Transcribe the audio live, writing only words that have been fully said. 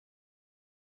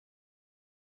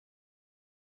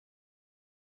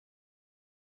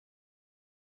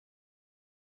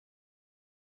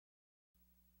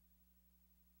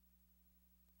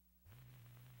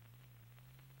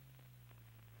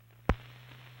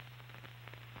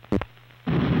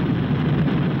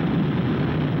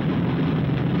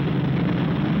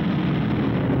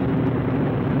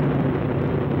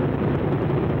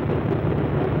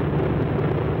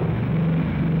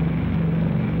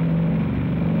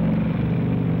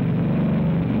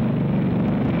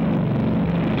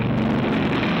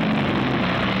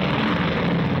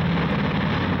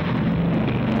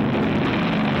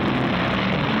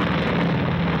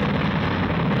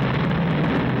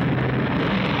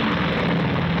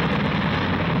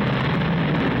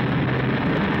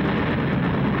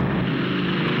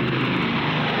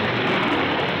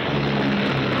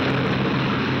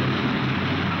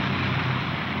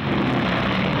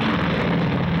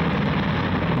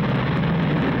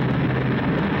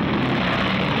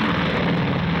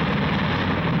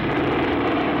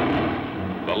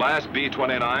last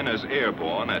B-29 is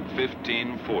airborne at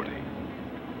 1540.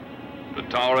 The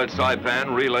tower at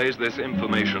Saipan relays this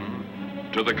information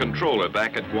to the controller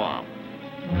back at Guam.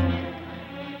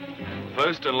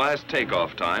 First and last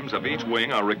takeoff times of each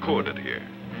wing are recorded here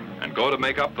and go to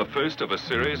make up the first of a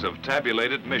series of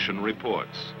tabulated mission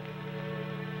reports.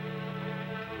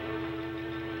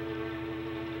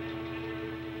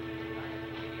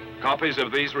 Copies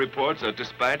of these reports are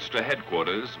dispatched to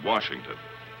headquarters, Washington,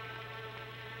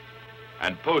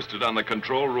 and posted on the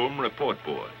control room report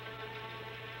board.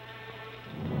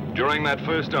 During that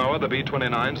first hour, the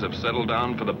B-29s have settled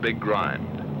down for the big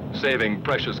grind, saving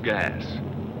precious gas,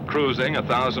 cruising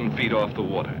 1,000 feet off the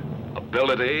water.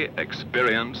 Ability,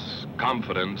 experience,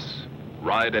 confidence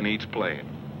ride in each plane.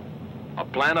 A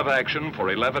plan of action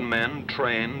for 11 men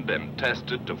trained and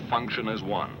tested to function as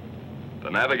one.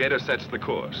 The navigator sets the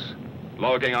course,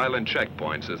 logging island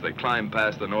checkpoints as they climb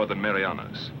past the Northern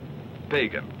Marianas.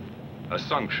 Pagan,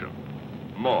 Assumption,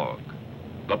 Morgue,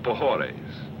 the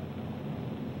Pohores.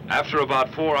 After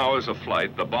about 4 hours of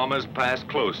flight, the bombers pass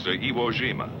close to Iwo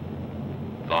Jima.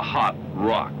 The hot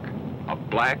rock, a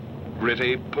black,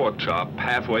 gritty pork chop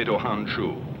halfway to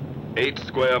Honshu. 8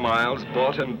 square miles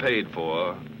bought and paid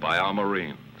for by our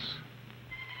Marines.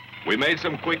 We made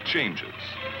some quick changes,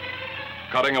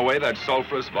 cutting away that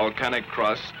sulfurous volcanic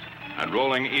crust and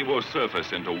rolling Iwo's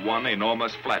surface into one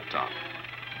enormous flat top.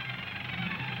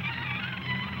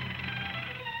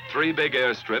 3 big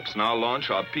airstrips now launch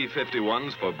our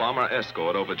P-51s for bomber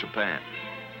escort over Japan.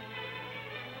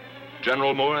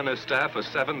 General Moore and his staff of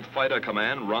 7th Fighter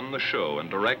Command run the show and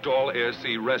direct all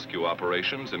air-sea rescue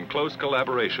operations in close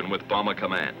collaboration with Bomber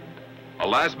Command. A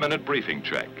last-minute briefing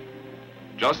check,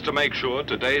 just to make sure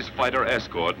today's fighter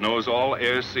escort knows all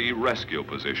air-sea rescue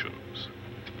positions.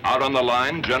 Out on the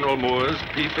line, General Moore's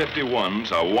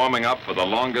P-51s are warming up for the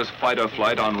longest fighter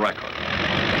flight on record.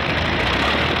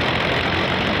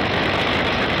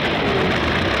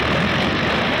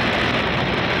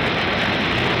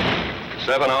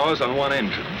 Seven hours on one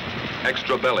engine,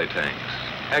 extra belly tanks,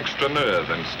 extra nerve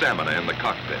and stamina in the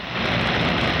cockpit.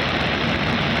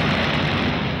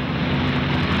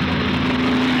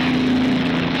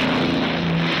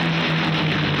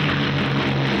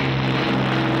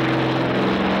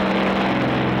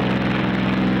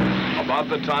 About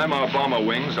the time our bomber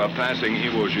wings are passing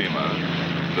Iwo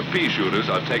Jima, the pea shooters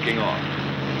are taking off,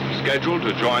 scheduled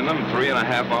to join them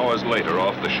 3.5 hours later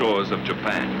off the shores of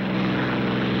Japan.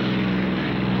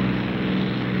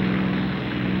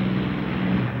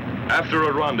 After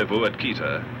a rendezvous at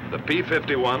Kita, the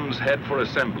P-51s head for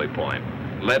assembly point,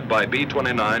 led by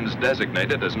B-29s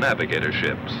designated as navigator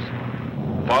ships.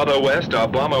 Farther west, our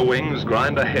bomber wings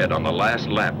grind ahead on the last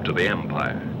lap to the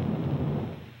Empire.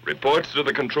 Reports to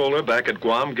the controller back at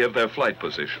Guam give their flight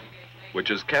position, which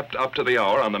is kept up to the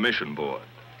hour on the mission board.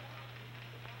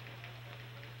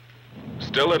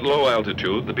 Still at low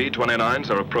altitude, the B-29s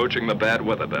are approaching the bad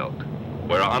weather belt,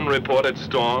 where unreported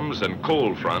storms and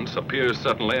cold fronts appear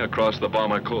suddenly across the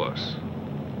bomber course.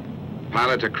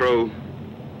 Pilot to crew,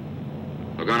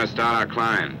 we're going to start our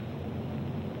climb.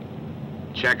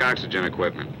 Check oxygen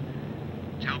equipment.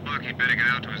 Tell Buck he'd better get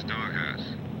out to his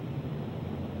doghouse.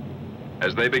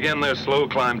 As they begin their slow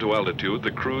climb to altitude,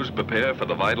 the crews prepare for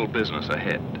the vital business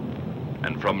ahead.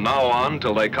 And from now on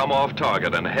till they come off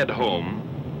target and head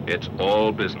home, it's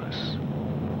all business.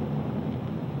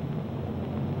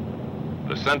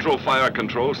 The central fire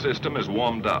control system is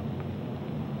warmed up.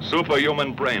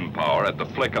 Superhuman brain power at the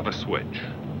flick of a switch.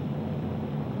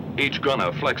 Each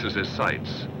gunner flexes his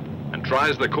sights and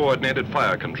tries the coordinated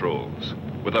fire controls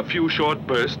with a few short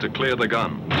bursts to clear the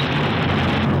guns.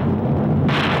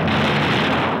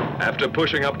 After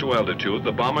pushing up to altitude,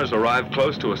 the bombers arrive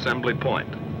close to assembly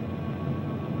point.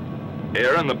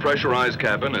 Air in the pressurized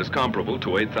cabin is comparable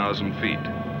to 8,000 feet.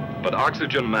 But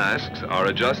oxygen masks are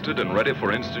adjusted and ready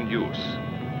for instant use.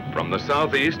 From the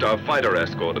southeast, our fighter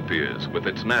escort appears with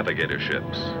its navigator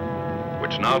ships,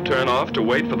 which now turn off to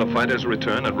wait for the fighters'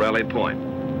 return at Rally Point.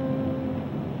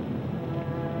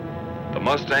 The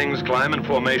Mustangs climb in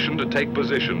formation to take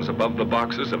positions above the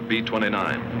boxes of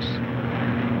B-29s.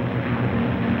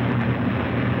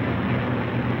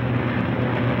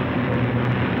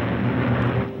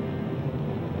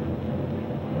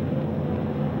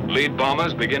 Lead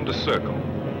bombers begin to circle,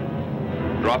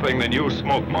 dropping the new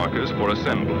smoke markers for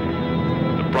assembly.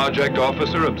 The project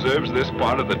officer observes this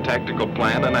part of the tactical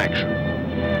plan in action.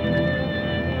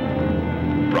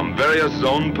 From various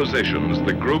zone positions,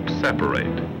 the groups separate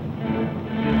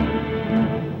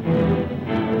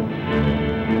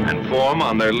and form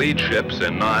on their lead ships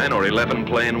in 9 or 11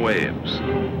 plane waves.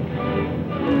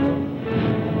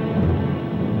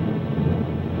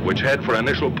 which head for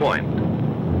initial point.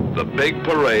 The big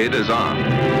parade is on.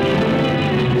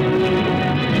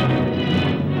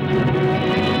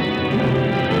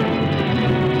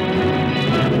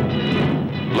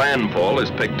 Landfall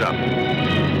is picked up,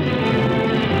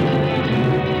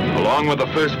 along with the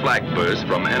first flak burst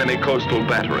from enemy coastal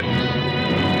batteries.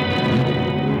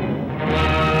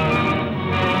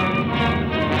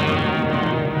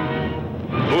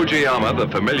 Fujiyama, the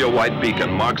familiar white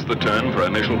beacon, marks the turn for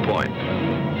initial point.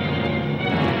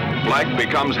 Flak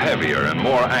becomes heavier and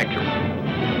more accurate.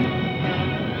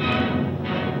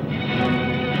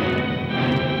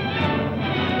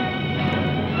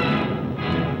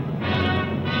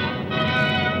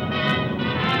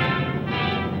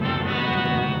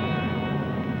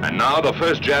 And now the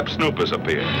first Jap snoopers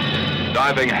appear,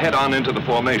 diving head-on into the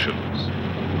formations.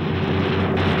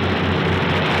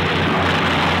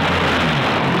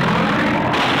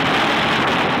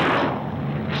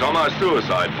 Some are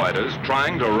suicide fighters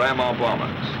trying to ram our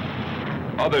bombers.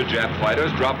 Other Jap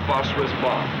fighters drop phosphorus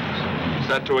bombs,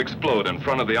 set to explode in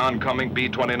front of the oncoming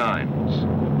B-29s.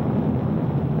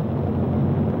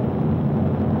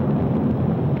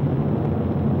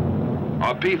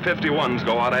 Our P-51s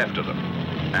go out after them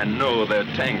and know they're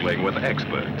tangling with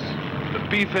experts. The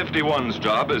P-51's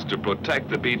job is to protect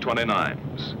the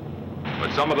B-29s.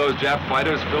 But some of those Jap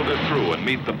fighters filter through and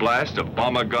meet the blast of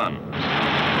bomber guns.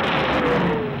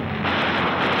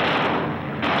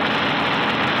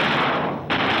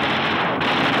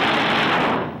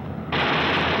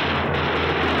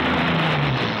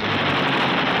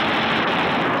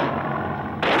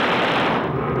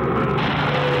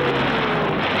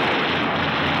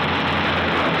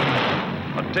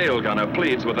 Tail gunner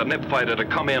pleads with a nip fighter to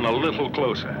come in a little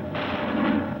closer.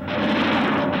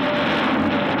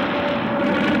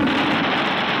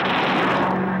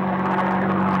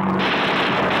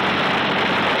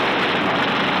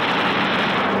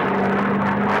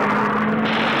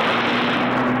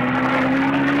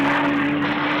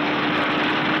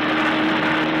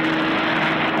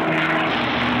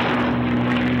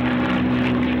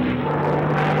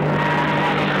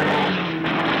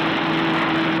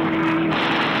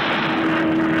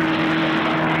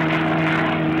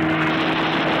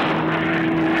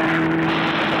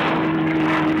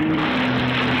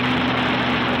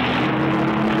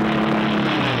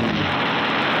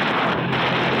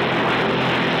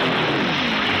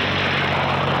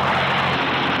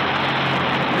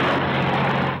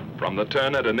 From the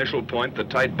turn at initial point, the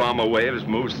tight bomber waves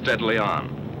move steadily on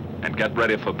and get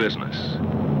ready for business.